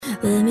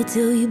Let me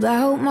tell you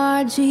about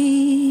my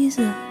Jesus.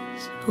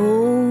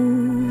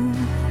 Oh,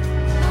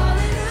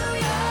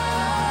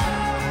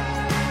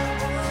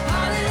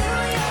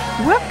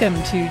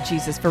 welcome to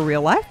Jesus for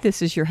Real Life.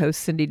 This is your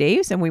host, Cindy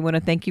Daves, and we want to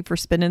thank you for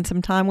spending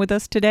some time with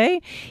us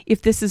today.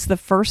 If this is the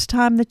first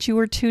time that you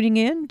are tuning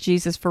in,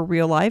 Jesus for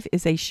Real Life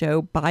is a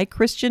show by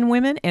Christian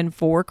women and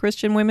for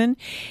Christian women.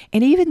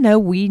 And even though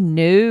we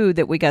knew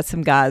that we got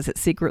some guys that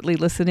secretly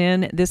listen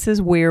in, this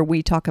is where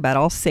we talk about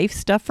all safe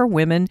stuff for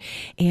women.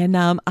 And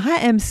I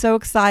am so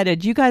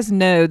excited. You guys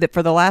know that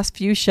for the last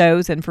few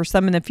shows and for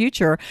some in the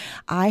future,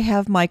 I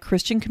have my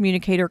Christian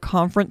Communicator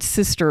Conference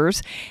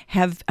sisters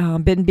have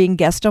been being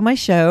guests on my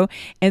show.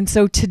 And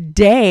so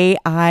today,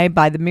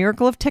 by the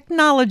miracle of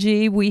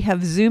technology, we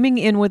have Zooming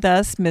in with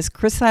us Miss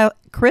Kris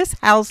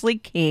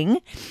Howsley King,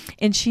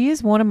 and she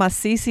is one of my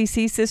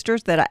CCC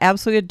sisters that I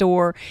absolutely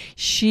adore.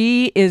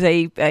 She is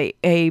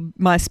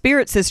my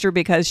spirit sister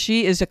because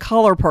she is a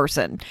color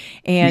person,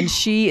 and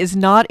she is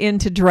not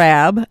into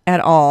drab at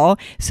all.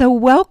 So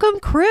welcome,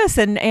 Kris,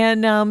 and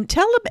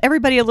tell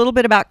everybody a little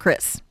bit about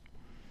Kris.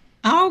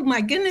 Oh my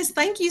goodness.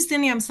 Thank you,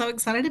 Cindy. I'm so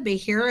excited to be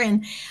here.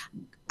 And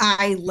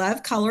I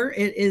love color.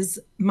 It is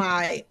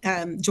my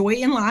joy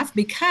in life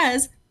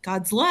because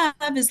God's love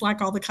is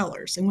like all the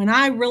colors. And when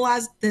I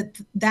realized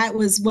that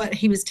was what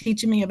he was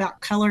teaching me about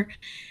color,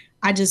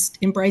 I just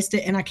embraced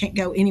it, and I can't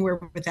go anywhere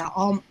without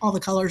all the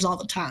colors all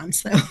the time.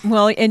 So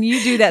well, and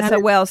you do that so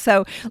well.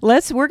 So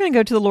we're going to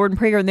go to the Lord in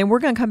prayer, and then we're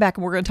going to come back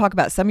and we're going to talk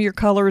about some of your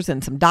colors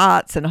and some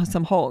dots and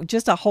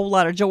just a whole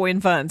lot of joy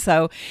and fun.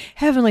 So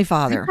Heavenly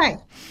Father,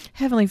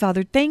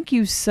 thank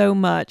you so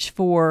much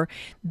for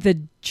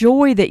the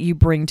joy that you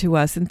bring to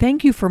us. And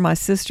thank you for my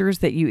sisters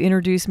that you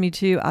introduced me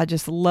to. I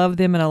just love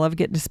them, and I love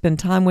getting to spend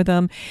time with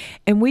them.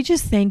 And we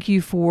just thank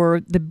you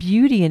for the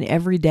beauty in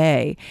every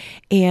day.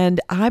 And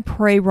I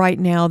pray right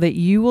now that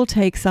you will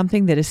take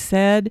something that is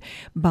said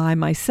by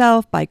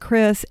myself, by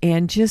Kris,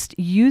 and just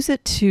use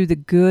it to the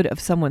good of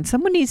someone.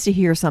 Someone needs to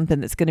hear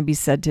something that's going to be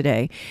said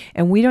today.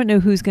 And we don't know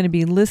who's going to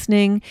be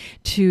listening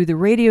to the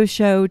radio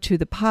show, to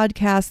the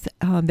podcast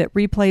that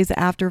replays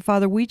after.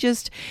 Father, we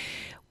just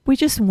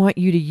want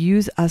you to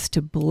use us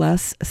to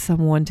bless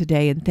someone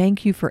today. And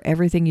thank you for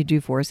everything you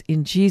do for us.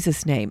 In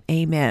Jesus' name,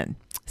 amen.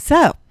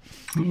 So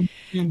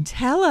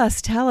tell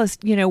us, tell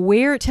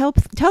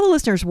the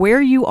listeners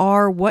where you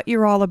are, what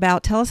you're all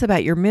about. Tell us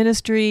about your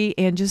ministry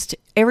and just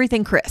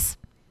everything, Kris.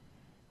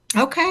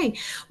 Okay.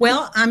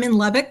 Well, I'm in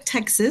Lubbock,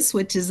 Texas,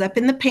 which is up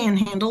in the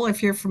Panhandle,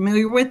 if you're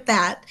familiar with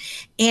that.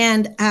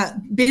 And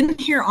been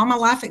here all my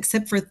life,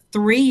 except for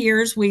 3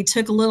 years. We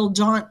took a little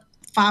jaunt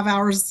 5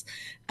 hours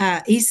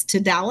east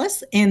to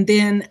Dallas, and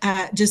then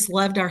just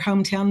loved our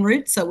hometown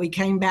roots. So we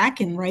came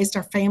back and raised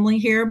our family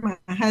here. My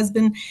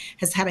husband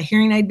has had a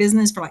hearing aid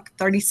business for like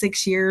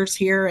 36 years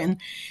here. And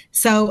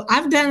so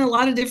I've done a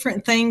lot of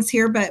different things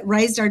here, but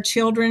raised our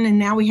children. And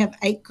now we have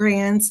 8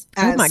 grands.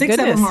 Oh my 6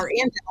 goodness. of them are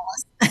in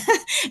Dallas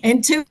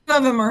and 2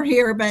 of them are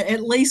here, but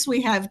at least we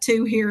have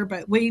 2 here.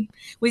 But we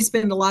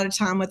spend a lot of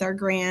time with our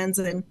grands.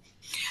 And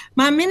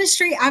my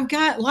ministry, I've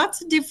got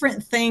lots of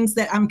different things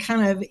that I'm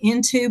kind of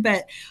into,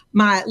 but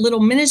my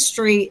little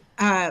ministry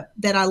that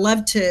I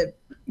love to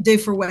do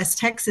for West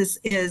Texas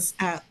is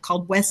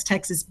called West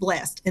Texas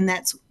Blessed. And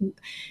that's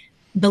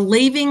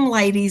believing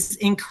ladies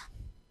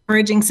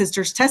encouraging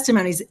sisters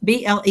testimonies,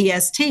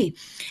 BLEST.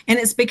 And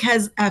it's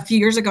because a few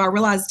years ago, I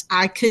realized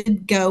I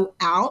could go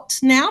out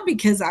now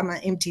because I'm an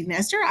empty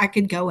nester. I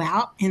could go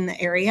out in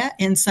the area.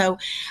 And so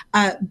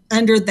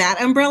under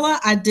that umbrella,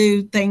 I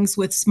do things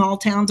with small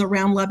towns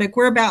around Lubbock.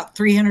 We're about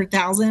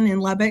 300,000 in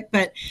Lubbock,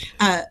 but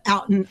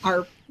out in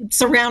our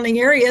surrounding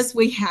areas,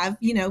 we have,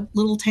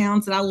 little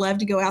towns that I love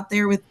to go out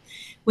there with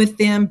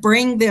them,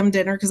 bring them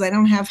dinner because I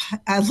don't have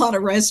a lot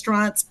of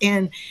restaurants,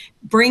 and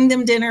bring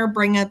them dinner,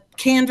 bring a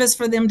canvas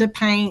for them to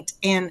paint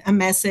and a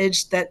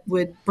message that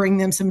would bring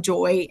them some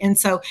joy. And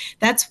so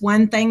that's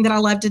one thing that I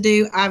love to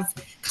do. I've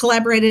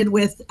collaborated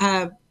with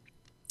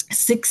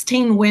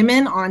 16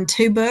 women on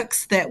 2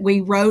 books that we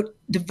wrote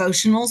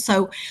devotional.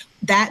 So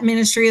that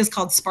ministry is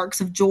called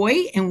Sparks of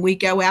Joy. And we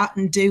go out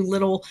and do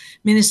little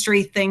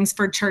ministry things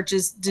for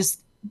churches, just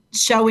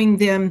showing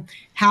them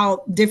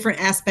how different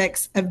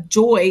aspects of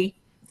joy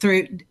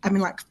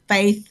like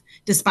faith,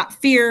 despite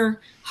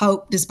fear,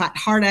 hope, despite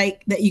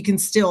heartache, that you can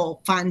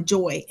still find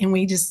joy. And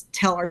we just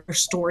tell our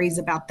stories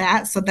about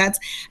that. So that's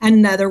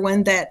another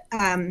one that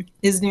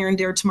is near and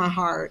dear to my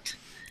heart.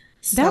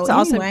 That's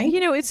awesome.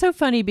 It's so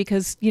funny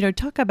because,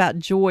 talk about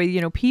joy,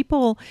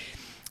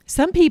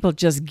 some people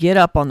just get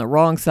up on the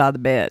wrong side of the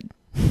bed.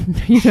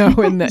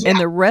 And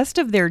the rest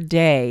of their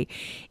day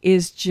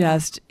is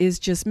just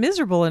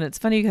miserable. And it's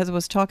funny because I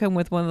was talking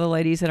with one of the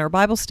ladies in our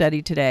Bible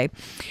study today,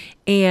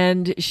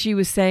 And she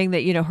was saying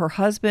that, her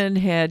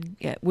husband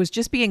was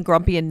just being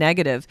grumpy and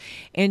negative.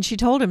 And she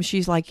told him,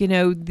 she's like,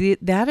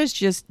 that is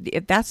just,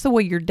 if that's the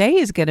way your day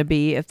is going to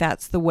be, if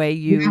that's the way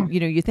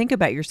you think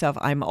about yourself,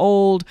 I'm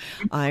old,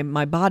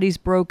 my body's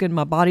broken,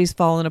 my body's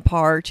falling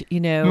apart,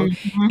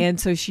 And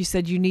so she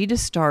said, you need to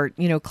start,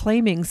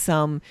 claiming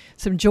some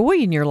joy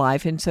in your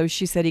life. And so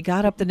she said he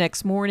got up the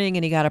next morning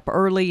and he got up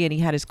early and he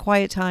had his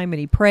quiet time and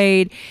he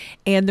prayed.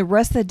 And the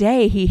rest of the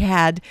day, he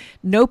had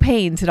no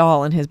pains at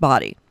all in his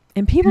body.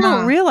 And people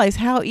don't realize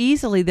how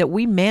easily that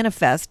we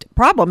manifest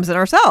problems in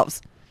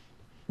ourselves.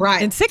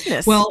 Right. And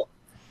sickness. Well,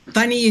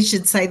 funny you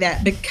should say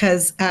that,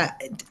 because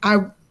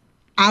I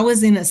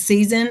was in a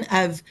season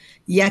of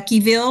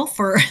Yuckyville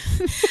for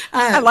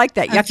I like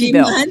that,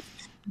 Yuckyville.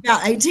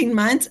 About 18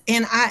 months.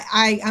 And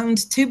I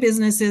owned 2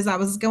 businesses. I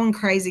was going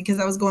crazy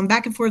because I was going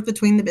back and forth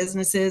between the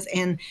businesses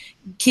and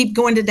keep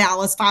going to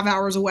Dallas 5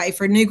 hours away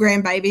for new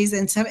grandbabies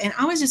and stuff. And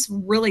I was just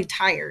really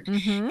tired.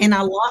 And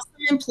I lost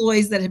some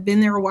employees that had been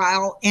there a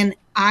while. And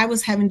I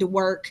was having to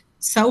work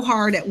so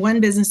hard at one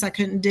business, I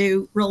couldn't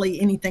do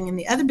really anything in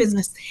the other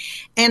business.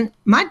 And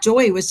my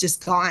joy was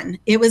just gone.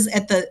 It was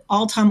at the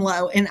all-time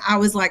low. And I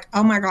was like,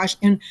 oh my gosh.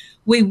 And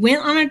we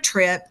went on a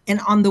trip, and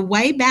on the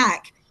way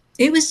back,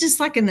 it was just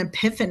like an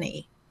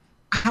epiphany.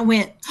 I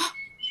went, oh,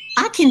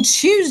 I can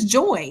choose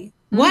joy.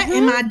 What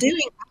am I doing?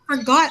 I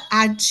forgot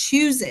I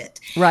choose it.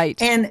 Right.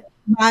 And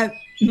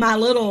my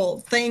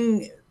little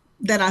thing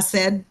that I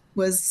said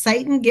was,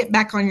 Satan, get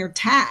back on your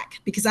tack,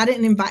 because I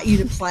didn't invite you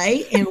to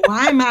play. And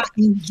why am I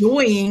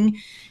enjoying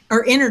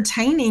or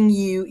entertaining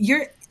you?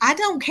 I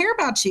don't care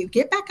about you.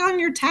 Get back on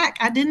your tack.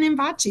 I didn't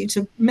invite you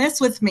to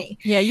mess with me.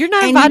 Yeah, you're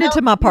not invited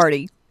to my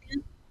party.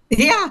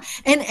 Yeah.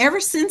 And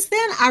ever since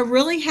then, I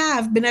really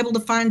have been able to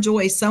find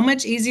joy so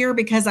much easier,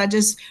 because I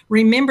just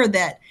remember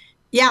that,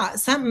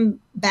 something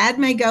bad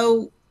may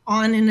go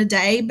on in a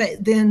day,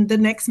 but then the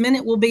next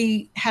minute will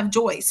have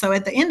joy. So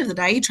at the end of the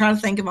day, you try to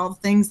think of all the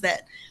things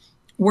that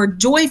were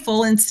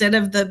joyful instead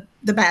of the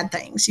bad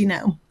things,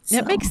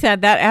 It makes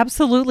sense. That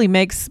absolutely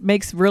makes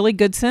really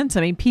good sense.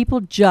 I mean,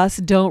 people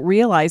just don't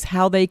realize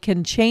how they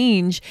can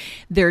change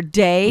their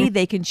day.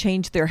 They can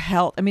change their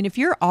health. I mean, if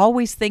you're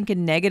always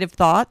thinking negative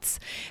thoughts,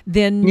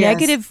 then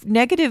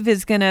negative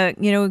is going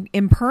to,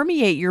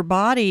 impermeate your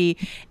body,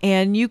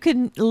 and you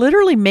can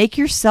literally make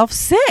yourself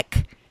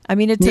sick. I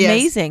mean, it's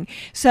amazing.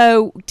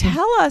 So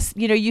tell us,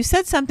 you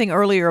said something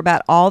earlier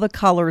about all the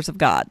colors of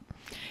God.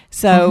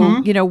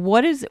 So,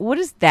 what is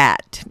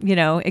that?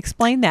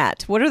 Explain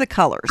that. What are the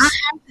colors? I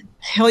have to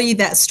tell you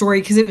that story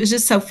because it was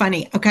just so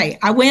funny. Okay.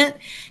 I went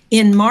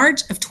in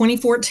March of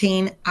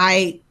 2014.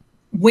 I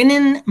went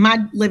in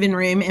my living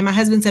room and my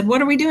husband said,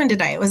 what are we doing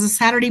today? It was a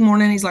Saturday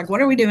morning. He's like,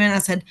 what are we doing? I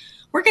said,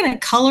 we're going to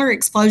color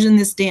explosion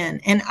this den.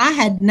 And I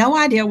had no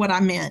idea what I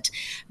meant,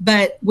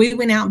 but we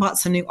went out and bought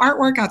some new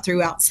artwork. I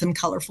threw out some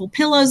colorful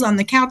pillows on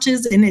the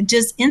couches, and it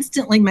just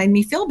instantly made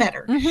me feel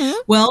better.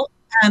 Well,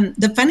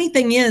 the funny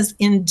thing is,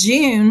 in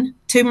June,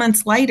 2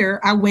 months later,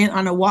 I went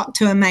on a walk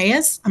to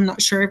Emmaus. I'm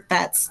not sure if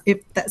that's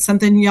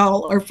something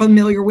y'all are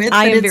familiar with.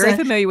 I am very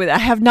familiar with it. I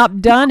have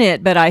not done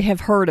it, but I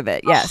have heard of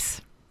it. Yes.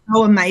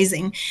 So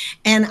amazing.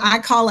 And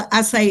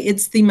I say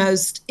it's the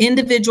most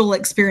individual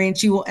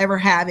experience you will ever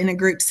have in a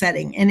group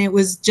setting. And it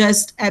was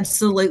just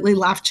absolutely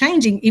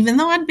life-changing. Even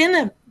though I'd been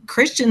a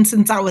Christian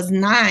since I was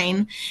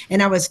 9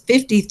 and I was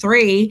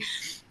 53,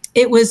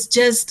 it was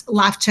just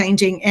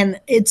life-changing, and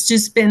it's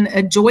just been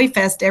a joy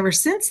fest ever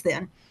since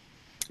then.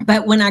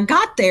 But when I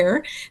got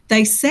there,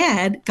 they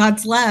said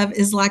God's love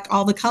is like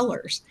all the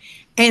colors.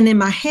 And in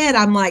my head,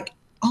 I'm like,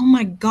 oh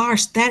my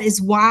gosh, that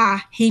is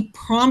why he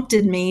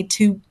prompted me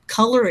to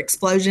color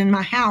explosion in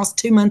my house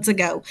 2 months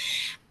ago.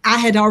 I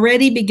had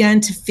already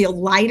begun to feel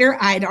lighter.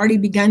 I had already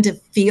begun to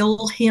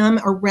feel him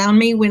around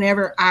me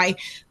whenever I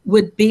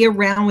would be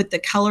around with the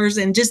colors,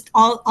 and just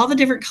all the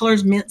different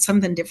colors meant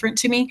something different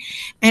to me.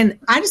 And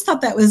I just thought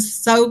that was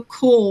so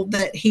cool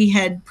that he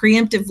had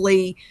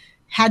preemptively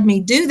had me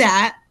do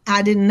that.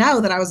 I didn't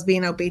know that I was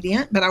being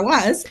obedient, but I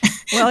was.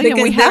 Well,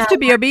 we have to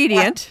be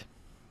obedient.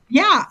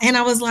 Yeah. And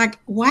I was like,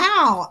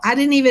 wow, I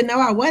didn't even know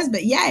I was,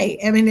 but yay.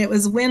 I mean, it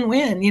was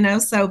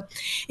win-win, So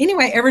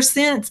anyway, ever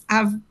since,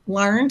 I've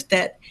learned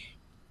that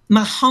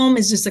my home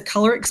is just a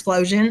color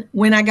explosion.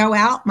 When I go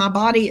out, my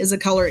body is a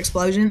color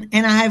explosion.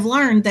 And I have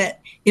learned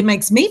that it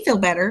makes me feel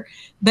better,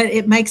 but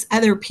it makes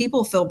other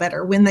people feel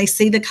better. When they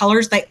see the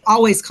colors, they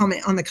always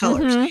comment on the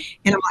colors. And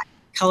I'm like,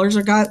 colors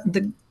are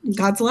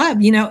God's love,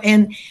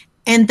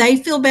 and they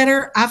feel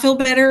better. I feel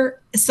better.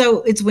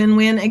 So it's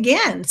win-win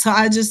again. So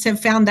I just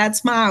have found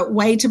that's my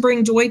way to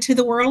bring joy to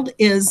the world,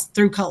 is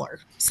through color.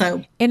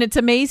 So, and it's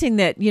amazing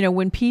that,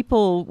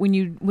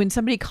 when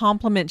somebody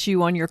compliments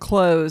you on your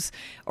clothes,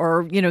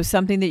 or,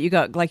 something that you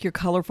got, like your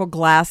colorful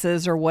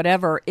glasses or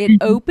whatever, it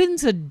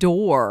opens a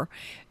door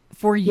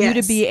for you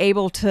to be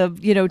able to,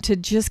 to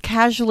just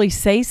casually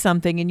say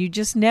something, and you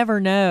just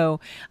never know.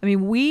 I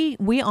mean,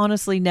 we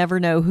honestly never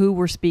know who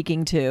we're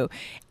speaking to.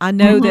 I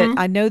know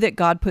that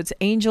God puts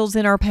angels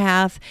in our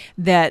path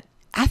that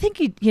I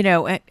think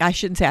I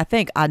shouldn't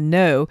say I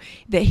know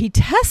that he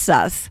tests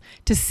us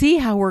to see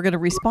how we're going to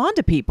respond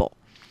to people.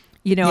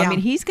 I mean,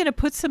 he's going to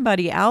put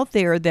somebody out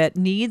there that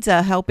needs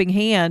a helping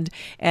hand,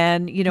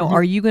 and,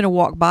 are you going to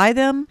walk by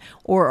them,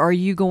 or are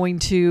you going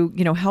to,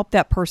 help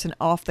that person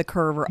off the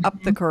curve or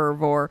up the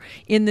curve or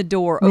in the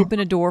door, open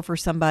a door for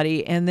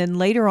somebody. And then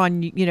later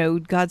on,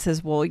 God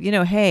says, well,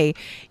 hey,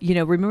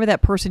 remember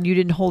that person you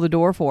didn't hold the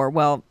door for?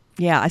 Well,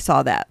 yeah, I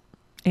saw that.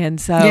 And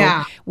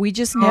so we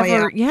just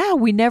never,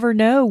 we never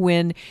know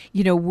when,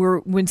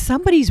 when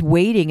somebody's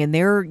waiting and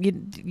they're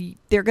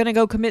going to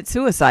go commit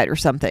suicide or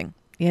something.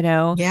 I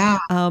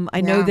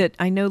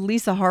know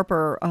Lisa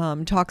Harper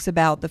talks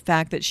about the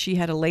fact that she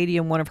had a lady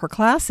in one of her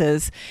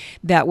classes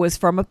that was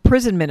from a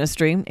prison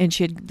ministry, and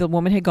the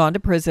woman had gone to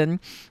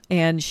prison,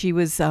 and she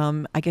was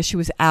I guess she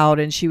was out,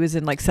 and she was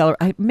in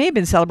it may have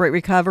been Celebrate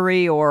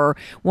Recovery or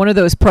one of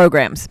those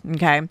programs.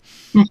 Okay.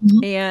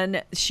 Mm-hmm.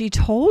 And she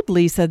told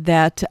Lisa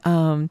that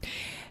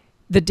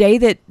the day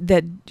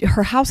that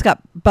her house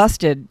got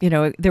busted,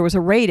 there was a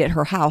raid at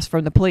her house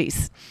from the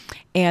police.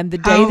 And the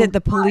day that the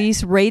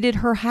police raided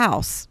her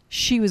house,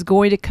 she was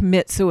going to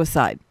commit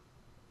suicide.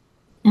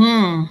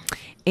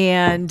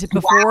 And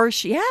before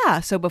she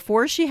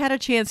had a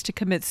chance to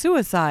commit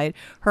suicide,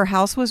 her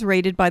house was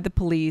raided by the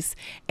police,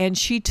 and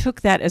she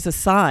took that as a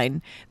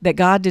sign that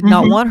God did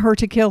not want her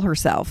to kill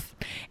herself.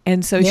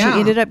 And so she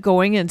ended up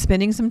going and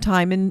spending some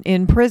time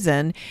in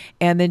prison,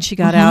 and then she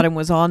got out and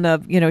was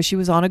on she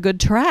was on a good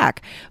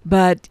track.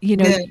 But,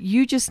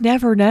 you just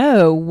never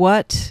know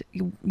what,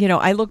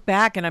 I look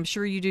back, and I'm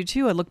sure you do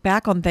too. I look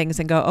back on things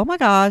and go, oh my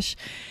gosh,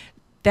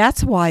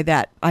 that's why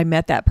I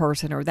met that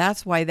person, or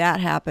that's why that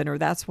happened, or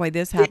that's why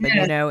this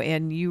happened,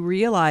 and you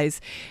realize,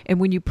 and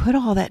when you put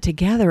all that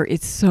together,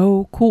 it's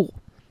so cool.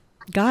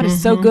 God is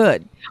so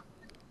good.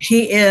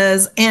 He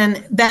is.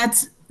 And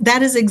that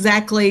is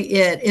exactly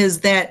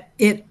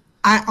it.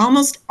 I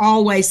almost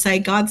always say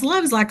God's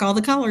love is like all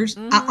the colors.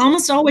 I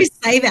almost always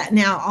say that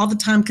now all the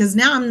time, because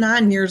now I'm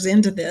 9 years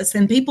into this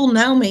and people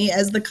know me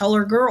as the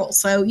color girl.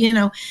 So,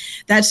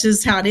 that's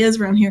just how it is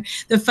around here.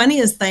 The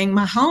funniest thing,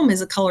 my home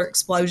is a color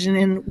explosion.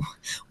 And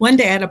one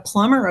day I had a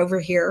plumber over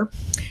here,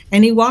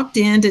 and he walked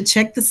in to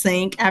check the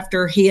sink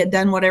after he had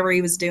done whatever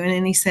he was doing.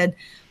 And he said,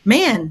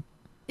 man,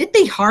 it'd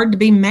be hard to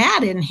be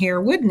mad in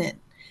here, wouldn't it?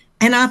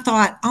 And I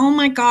thought, oh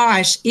my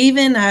gosh,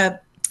 even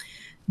a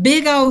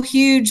big old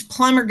huge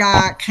plumber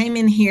guy came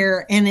in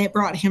here and it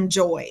brought him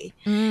joy.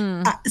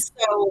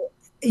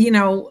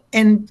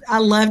 And I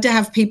love to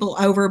have people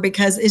over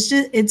because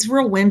it's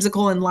real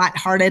whimsical and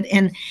lighthearted.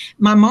 And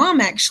my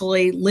mom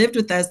actually lived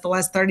with us the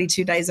last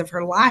 32 days of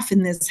her life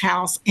in this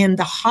house. And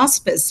the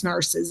hospice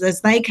nurses,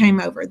 as they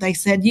came over, they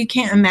said, you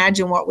can't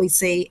imagine what we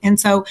see. And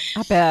so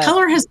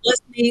color has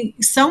blessed me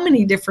so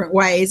many different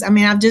ways. I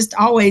mean, I've just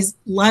always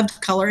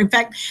loved color. In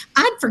fact,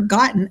 I'd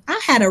forgotten I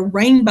had a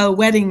rainbow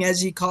wedding,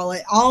 as you call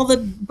it. All the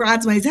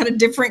bridesmaids had a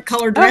different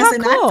color dress,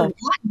 and I'd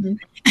forgotten.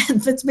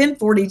 And it's been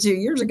 42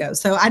 years ago.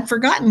 So I'd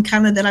forgotten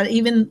kind of that I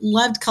even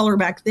loved color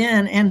back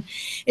then. And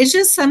it's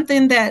just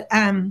something that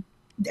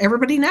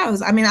everybody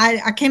knows. I mean,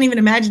 I can't even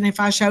imagine if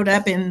I showed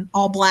up in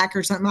all black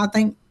or something. I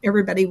think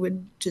everybody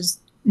would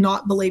just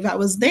not believe I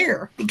was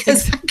there,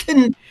 because I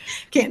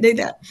can't do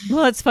that.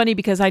 Well, it's funny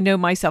because I know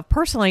myself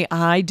personally,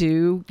 I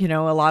do, a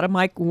lot of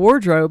my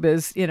wardrobe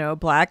is,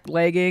 black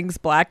leggings,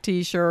 black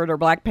t-shirt, or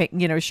black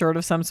shirt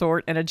of some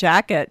sort, and a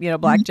jacket,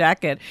 black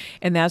jacket.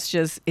 And that's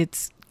just,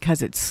 it's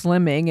because it's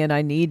slimming and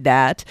I need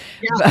that.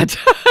 Yeah.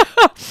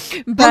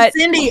 But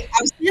Cindy,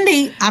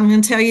 I'm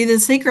going to tell you the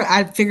secret.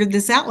 I figured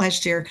this out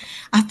last year.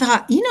 I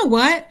thought, you know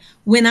what?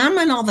 When I'm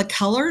in all the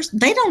colors,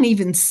 they don't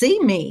even see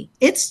me.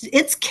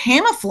 It's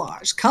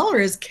camouflage. Color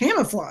is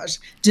camouflage.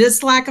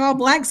 Just like all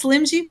black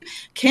slims you,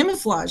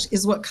 camouflage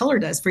is what color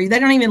does for you. They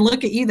don't even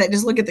look at you. They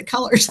just look at the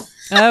colors.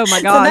 Oh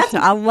my gosh. So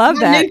I love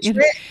that.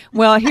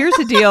 Well, here's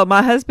the deal.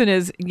 My husband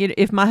is,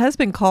 if my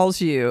husband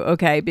calls you,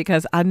 okay,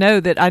 because I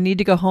know that I need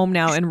to go home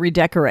now and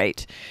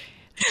redecorate.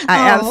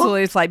 I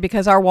absolutely, it's like,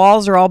 because our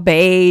walls are all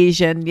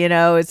beige and,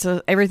 it's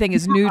everything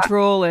is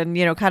neutral and,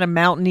 kind of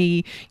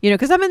mountainy,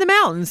 because I'm in the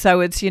mountains.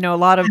 So it's, a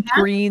lot of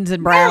greens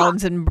and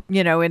browns and,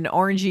 and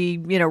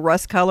orangey,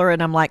 rust color.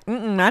 And I'm like,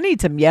 I need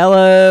some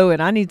yellow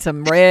and I need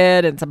some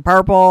red and some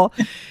purple.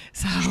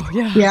 So,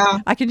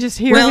 yeah. I can just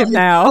hear him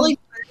now.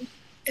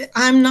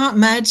 I'm not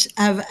much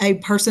of a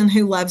person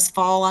who loves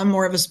fall. I'm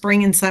more of a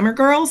spring and summer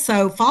girl.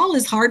 So fall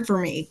is hard for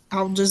me.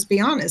 I'll just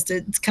be honest.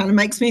 It kind of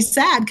makes me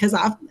sad because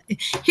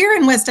here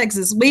in West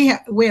Texas, we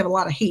have a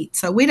lot of heat.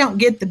 So we don't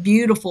get the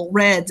beautiful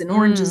reds and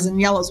oranges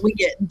and yellows. We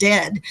get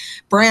dead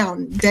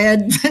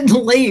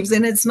leaves,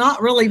 and it's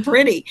not really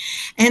pretty.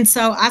 And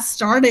so I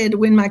started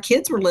when my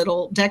kids were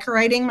little,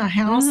 decorating my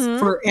house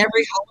for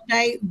every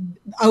holiday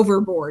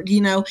overboard,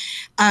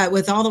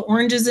 with all the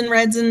oranges and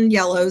reds and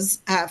yellows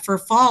for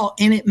fall.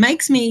 And it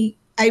makes me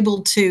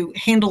able to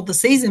handle the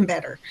season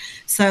better.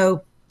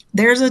 So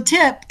there's a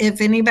tip.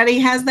 If anybody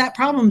has that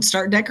problem,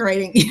 start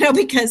decorating,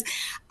 because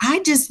I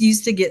just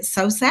used to get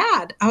so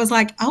sad. I was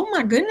like, oh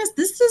my goodness,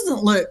 this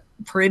doesn't look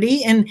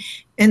pretty. And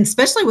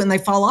especially when they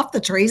fall off the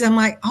trees, I'm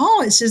like,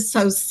 oh, it's just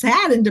so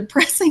sad and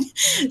depressing.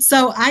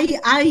 So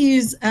I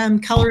use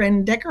color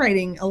and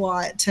decorating a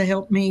lot to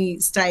help me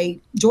stay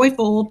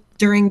joyful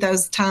during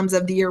those times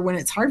of the year when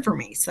it's hard for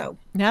me. So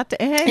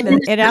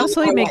it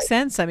absolutely makes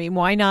sense. I mean,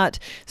 why not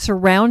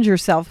surround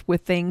yourself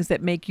with things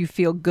that make you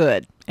feel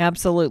good?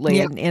 Absolutely.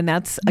 Yeah. And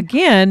that's,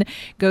 again,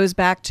 goes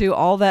back to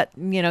all that,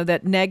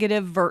 that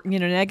negative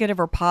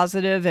or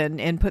positive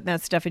and putting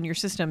that stuff in your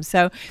system.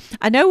 So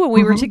I know when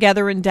we were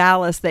together in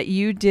Dallas that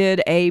you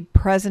did a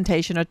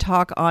presentation, a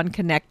talk on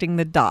connecting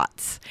the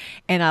dots.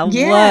 And I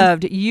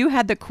loved, you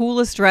had the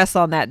coolest dress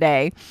on that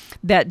day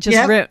that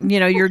just,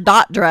 your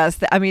dot dress.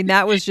 I mean,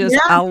 that was just,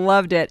 I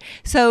loved it.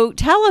 So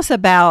tell us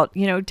about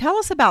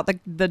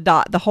the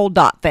dot, the whole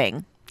dot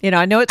thing.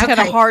 I know it's kind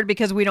of hard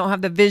because we don't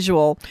have the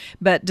visual,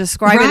 but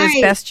describe it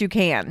as best you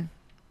can.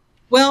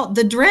 Well,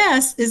 the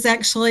dress is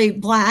actually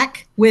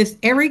black with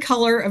every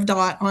color of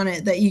dot on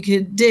it that you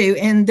could do.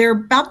 And they're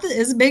about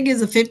as big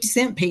as a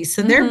 50-cent piece.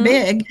 So they're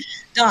big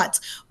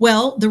dots.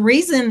 Well, the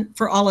reason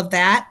for all of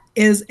that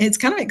is it's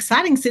kind of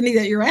exciting, Cindy,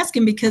 that you're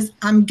asking, because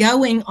I'm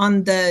going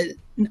on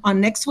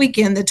next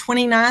weekend, the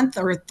 29th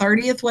or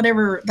 30th,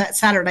 whatever that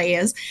Saturday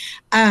is,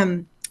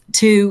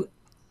 to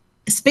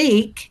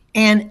speak.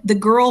 And the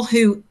girl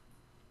who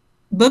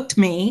booked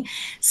me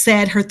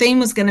said her theme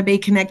was going to be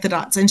Connect the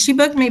Dots. And she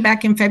booked me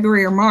back in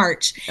February or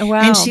March. Oh,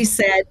 wow. And she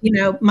said,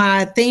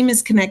 my theme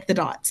is Connect the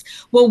Dots.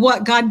 Well,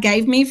 what God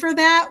gave me for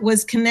that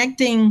was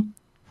connecting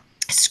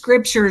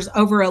scriptures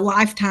over a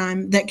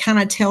lifetime that kind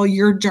of tell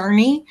your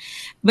journey,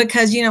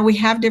 because we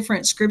have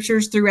different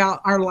scriptures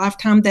throughout our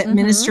lifetime that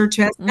minister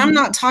to us. I'm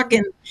not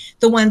talking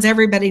the ones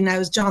everybody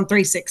knows, John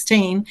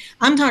 3:16.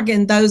 I'm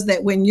talking those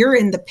that when you're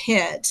in the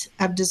pit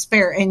of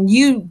despair and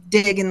you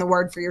dig in the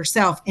word for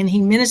yourself and he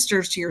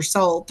ministers to your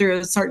soul through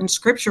a certain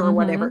scripture or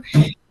whatever.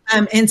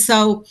 And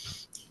so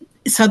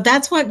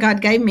that's what God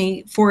gave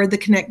me for the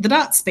Connect the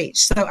Dots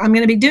speech. So I'm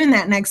going to be doing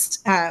that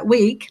next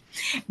week.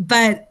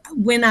 But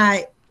when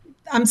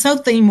I'm so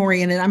theme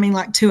oriented. I mean,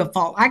 like to a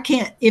fall. I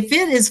can't, if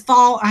it is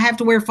fall, I have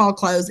to wear fall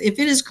clothes. If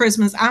it is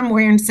Christmas, I'm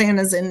wearing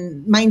Santas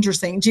and manger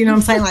scenes. You know what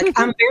I'm saying? Like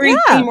I'm very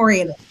theme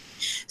oriented.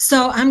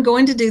 So I'm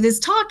going to do this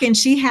talk, and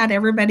she had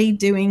everybody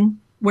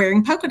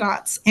wearing polka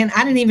dots. And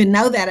I didn't even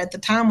know that at the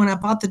time when I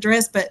bought the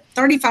dress, but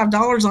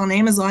 $35 on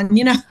Amazon,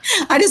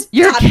 I just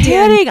You're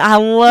kidding. I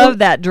love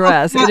that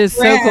dress. It is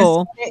so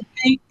cool.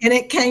 And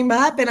it came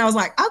up and I was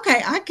like,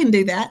 okay, I can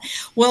do that.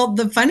 Well,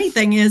 the funny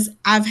thing is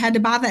I've had to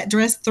buy that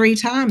dress 3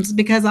 times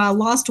because I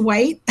lost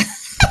weight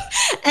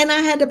and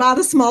I had to buy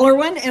the smaller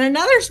one and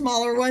another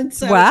smaller one.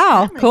 So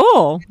wow,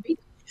 cool.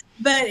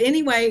 But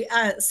anyway,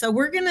 so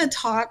we're going to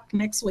talk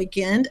next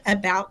weekend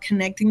about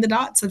connecting the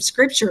dots of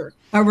scripture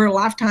over a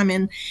lifetime.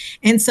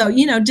 And so,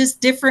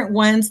 just different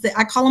ones that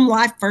I call them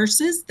life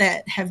verses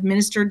that have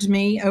ministered to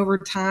me over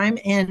time.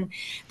 And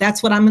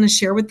that's what I'm going to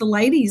share with the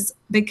ladies,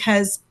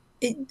 because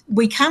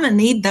we kind of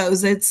need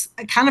those. It's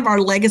kind of our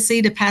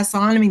legacy to pass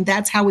on. I mean,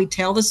 that's how we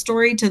tell the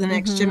story to the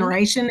next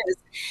generation is,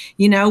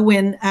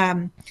 when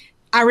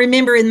I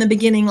remember in the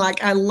beginning,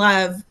 like I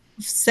love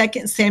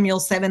 2 Samuel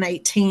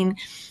 7:18.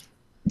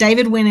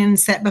 David went in and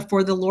sat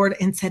before the Lord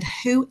and said,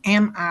 who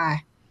am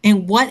I?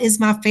 And what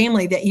is my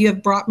family that you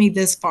have brought me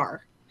this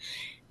far?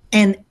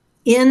 And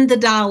in the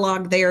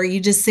dialogue there, you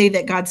just see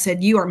that God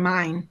said, you are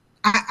mine.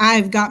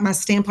 I've got my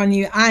stamp on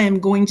you. I am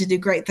going to do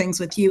great things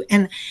with you.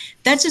 And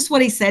that's just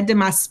what he said to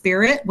my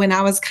spirit when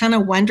I was kind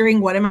of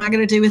wondering, what am I going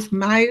to do with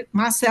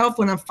myself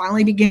when I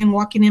finally began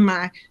walking in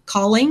my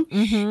calling?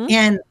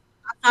 And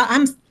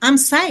I'm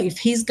safe.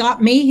 He's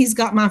got me. He's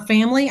got my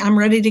family. I'm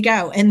ready to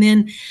go. And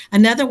then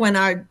another one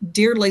I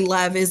dearly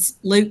love is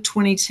Luke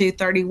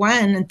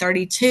 22:31 and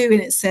 32. And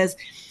it says,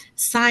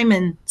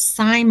 Simon,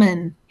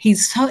 Simon, he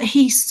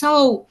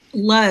so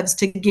loves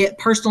to get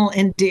personal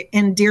and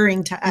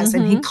endearing to us.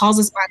 And he calls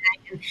us by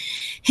name. And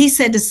he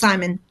said to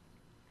Simon,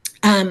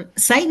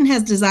 Satan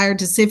has desired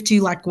to sift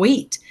you like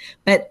wheat,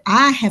 but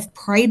I have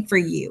prayed for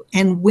you.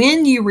 And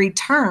when you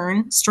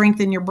return,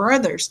 strengthen your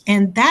brothers.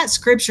 And that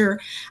scripture,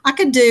 I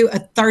could do a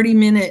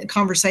 30-minute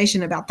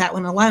conversation about that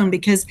one alone,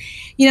 because,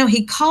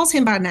 he calls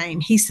him by name.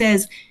 He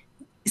says,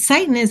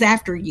 Satan is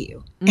after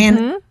you.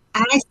 And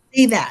I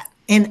see that.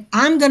 And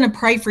I'm going to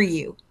pray for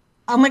you.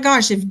 Oh my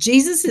gosh, if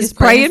Jesus is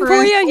praying for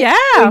us, you,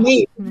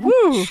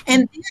 yeah.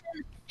 And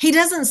he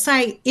doesn't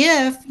say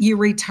if you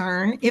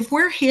return. If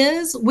we're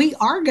his, we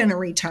are going to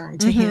return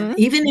to him.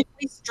 Even if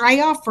we stray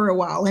off for a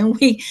while and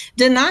we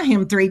deny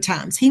him 3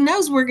 times, he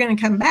knows we're going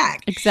to come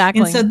back.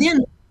 Exactly. And so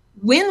then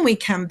when we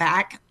come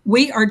back,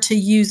 we are to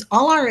use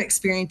all our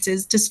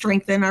experiences to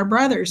strengthen our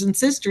brothers and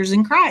sisters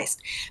in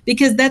Christ,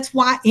 because that's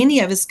why any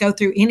of us go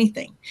through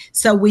anything.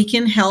 So we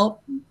can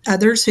help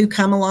others who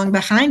come along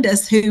behind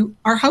us who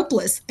are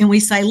hopeless. And we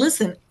say,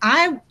 listen,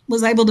 I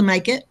was able to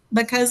make it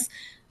because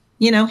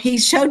he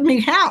showed me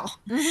how.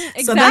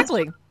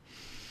 Exactly.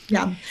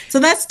 Yeah. So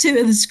that's two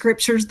of the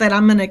scriptures that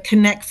I'm going to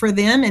connect for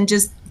them and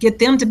just get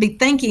them to be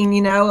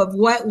thinking, of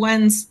what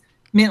ones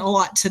meant a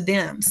lot to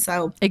them.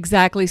 So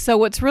exactly. So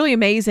what's really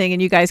amazing,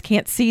 and you guys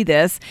can't see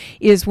this,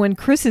 is when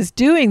Kris is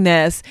doing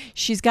this,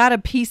 she's got a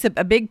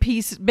big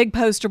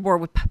poster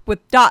board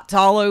with dots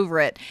all over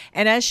it.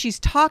 And as she's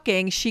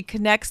talking, she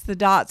connects the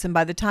dots, and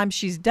by the time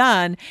she's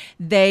done,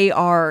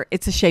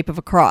 it's a shape of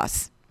a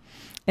cross.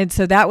 And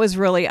so that was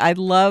really, I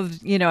love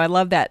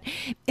that.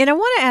 And I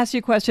want to ask you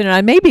a question, and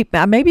I may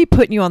be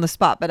putting you on the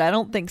spot, but I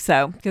don't think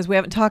so, because we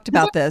haven't talked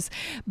about this.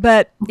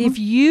 But if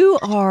you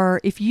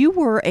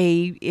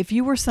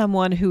were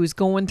someone who's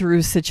going through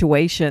a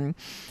situation,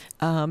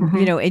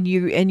 and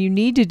you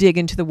need to dig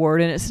into the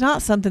Word, and it's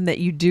not something that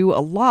you do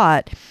a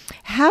lot,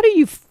 how do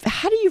you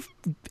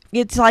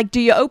it's like,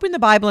 do you open the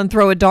Bible and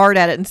throw a dart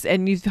at it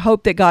and you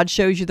hope that God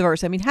shows you the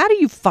verse? I mean, how do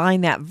you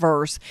find that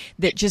verse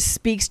that just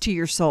speaks to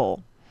your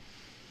soul?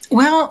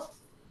 Well,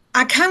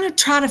 I kind of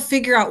try to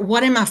figure out,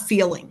 what am I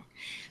feeling?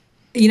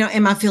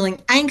 Am I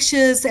feeling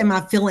anxious? Am I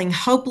feeling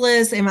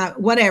hopeless? Am I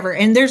whatever?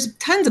 And there's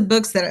tons of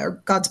books that are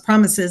God's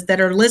promises that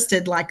are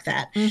listed like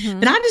that. Mm-hmm.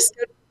 But I just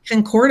go to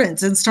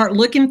concordance and start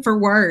looking for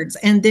words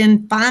and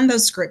then find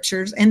those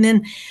scriptures. And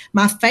then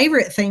my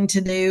favorite thing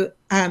to do,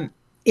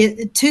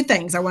 two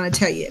things I want to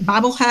tell you,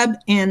 Bible Hub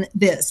and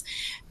this.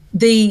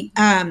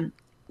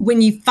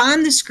 When you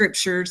find the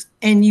scriptures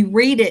and you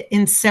read it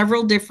in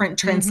several different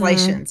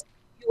translations,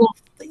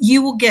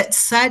 you will get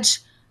such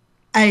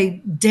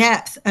a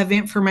depth of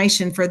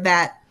information for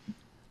that,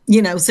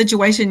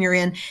 situation you're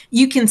in.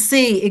 You can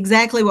see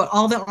exactly what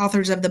all the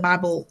authors of the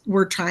Bible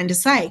were trying to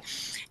say.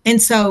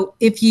 And so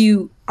if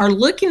you are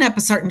looking up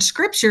a certain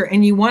scripture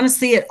and you want to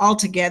see it all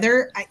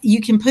together,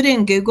 you can put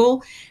in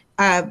Google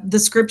the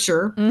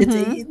scripture.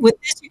 Mm-hmm. With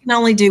this, you can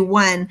only do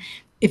one.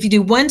 If you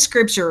do one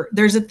scripture,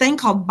 there's a thing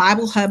called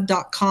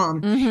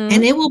BibleHub.com, mm-hmm.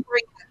 and it will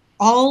bring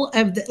all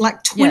of the,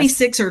 like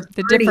 26 or 30.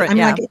 The different,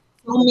 like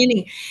so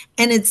many.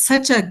 And it's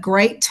such a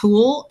great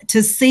tool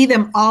to see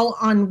them all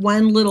on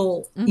one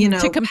little,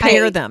 to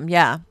compare page. them.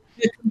 Yeah.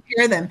 To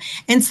compare them.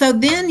 And so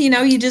then,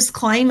 you just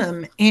claim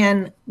them.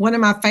 And one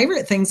of my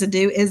favorite things to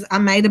do is I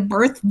made a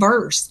birth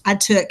verse. I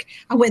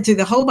went through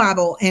the whole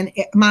Bible, and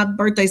my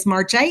birthday's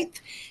March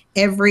 8th.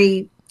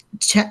 Every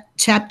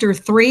chapter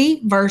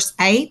 3, verse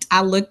 8,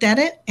 I looked at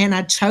it and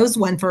I chose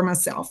one for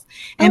myself.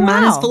 And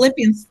mine is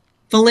Philippians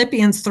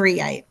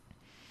 3:8.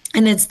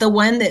 And it's the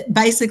one that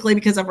basically,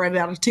 because I've read it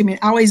out of too many,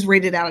 I always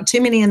read it out of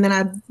too many, and then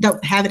I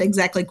don't have it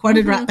exactly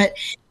quoted right. But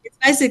it's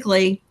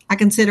basically, I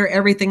consider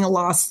everything a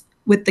loss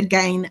with the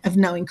gain of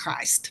knowing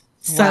Christ.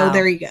 So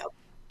there you go.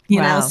 You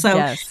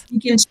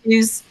can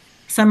choose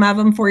some of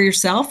them for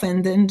yourself,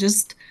 and then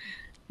just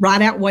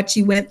write out what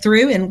you went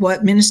through and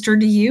what ministered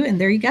to you,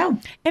 and there you go.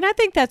 And I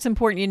think that's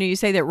important. You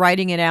say that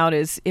writing it out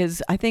is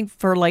I think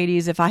for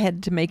ladies, if I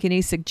had to make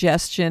any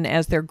suggestion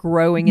as they're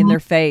growing in their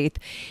faith,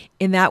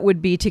 and that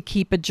would be to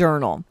keep a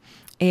journal.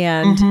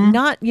 And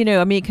not,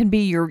 it can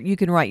be you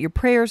can write your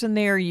prayers in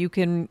there. You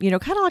can, kind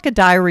of like a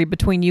diary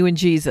between you and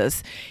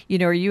Jesus,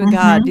 or you and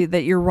God,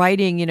 that you're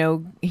writing,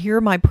 here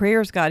are my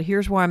prayers, God,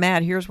 here's where I'm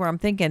at, here's where I'm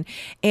thinking.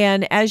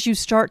 And as you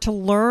start to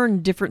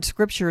learn different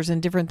scriptures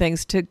and different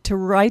things, to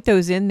write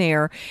those in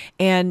there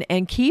and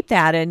keep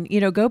that, and,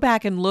 go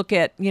back and look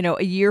at,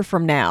 a year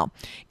from now,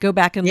 go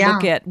back and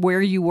look at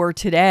where you were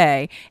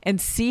today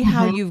and see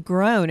how you've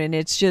grown. And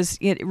it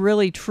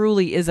really,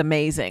 truly is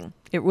amazing.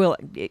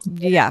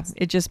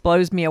 It just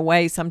blows me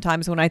away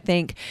sometimes when I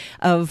think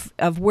of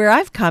where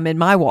I've come in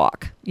my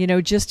walk,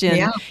 like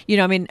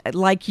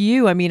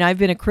you, I've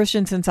been a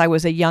Christian since I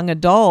was a young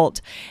adult,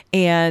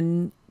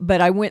 but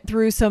I went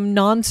through some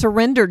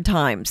non-surrendered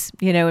times,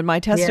 in my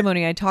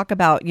testimony. I talk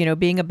about,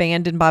 being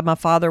abandoned by my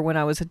father when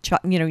I was a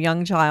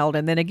young child,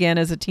 and then again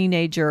as a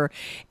teenager,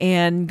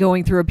 and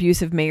going through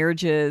abusive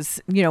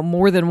marriages,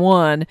 more than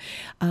one,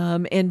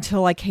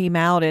 until I came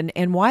out,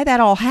 and why that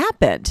all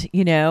happened,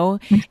 and,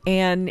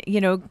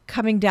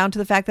 coming down to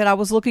the fact that I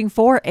was looking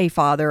for a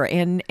father,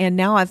 and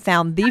now I've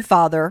found the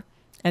father,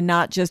 and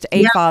not just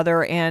a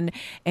father. And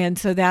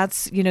so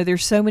that's,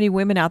 there's so many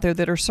women out there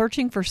that are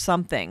searching for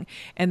something,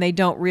 and they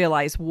don't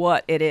realize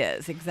what it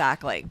is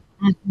exactly.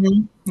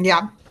 Mm-hmm.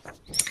 Yeah.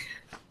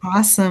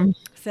 Awesome.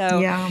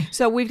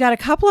 So we've got a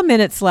couple of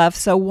minutes left.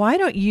 So why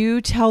don't you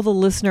tell the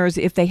listeners,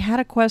 if they had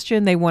a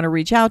question, they want to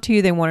reach out to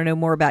you, they want to know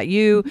more about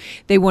you,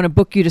 they want to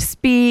book you to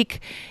speak,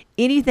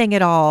 anything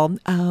at all,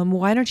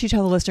 why don't you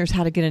tell the listeners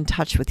how to get in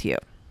touch with you?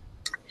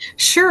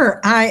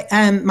 Sure.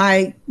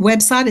 My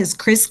website is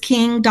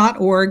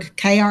krisking.org,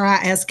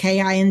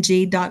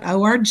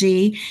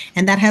 KRISKING.org,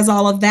 and that has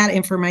all of that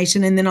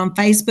information. And then on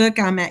Facebook,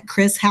 I'm at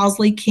Kris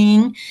Howsley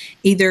King.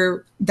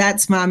 Either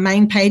that's my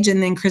main page,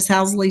 and then Kris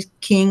Howsley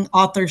King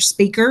Author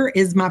Speaker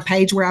is my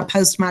page where I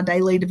post my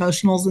daily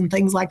devotionals and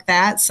things like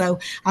that. So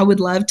I would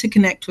love to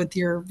connect with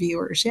your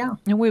viewers. Yeah.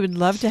 And we would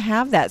love to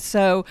have that.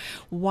 So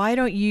why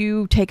don't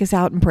you take us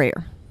out in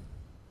prayer?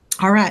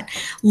 All right.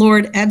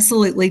 Lord,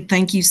 absolutely.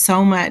 Thank you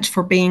so much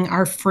for being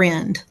our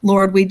friend.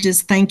 Lord, we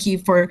just thank you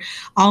for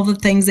all the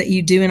things that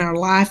you do in our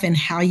life and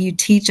how you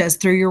teach us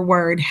through your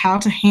word how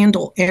to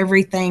handle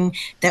everything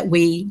that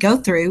we go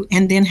through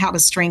and then how to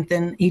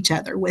strengthen each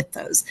other with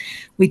those.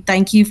 We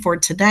thank you for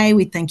today.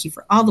 We thank you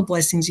for all the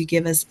blessings you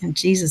give us. In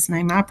Jesus'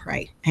 name I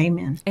pray.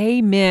 Amen.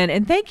 Amen.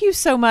 And thank you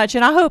so much.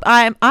 And I hope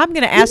I'm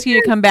going to ask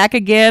you to come back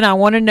again. I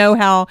want to know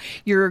how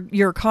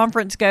your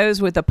conference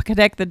goes with the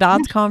Connect the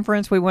Dots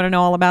conference. We want to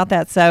know all about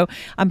that. So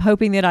I'm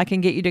hoping that I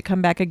can get you to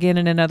come back again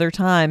in another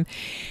time.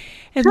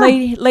 And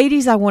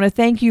ladies, I want to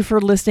thank you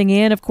for listening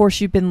in. Of course,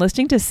 you've been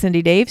listening to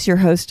Cindy Daves, your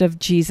host of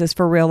Jesus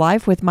for Real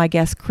Life, with my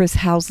guest, Kris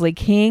Howsley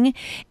King.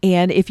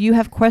 And if you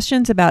have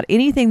questions about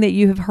anything that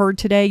you have heard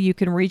today, you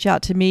can reach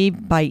out to me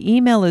by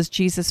email as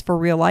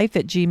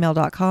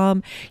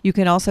jesusforreallife@gmail.com. You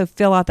can also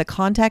fill out the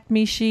contact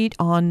me sheet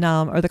on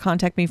or the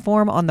contact me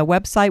form on the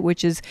website,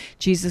 which is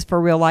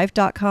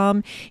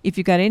jesusforreallife.com. If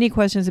you've got any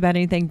questions about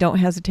anything, don't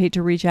hesitate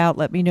to reach out.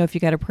 Let me know if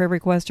you got a prayer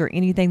request or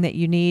anything that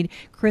you need.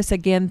 Kris,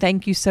 again,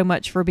 thank you so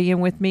much for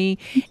being with me.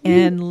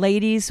 And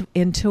ladies,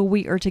 until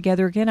we are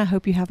together again, I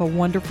hope you have a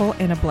wonderful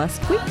and a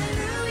blessed week.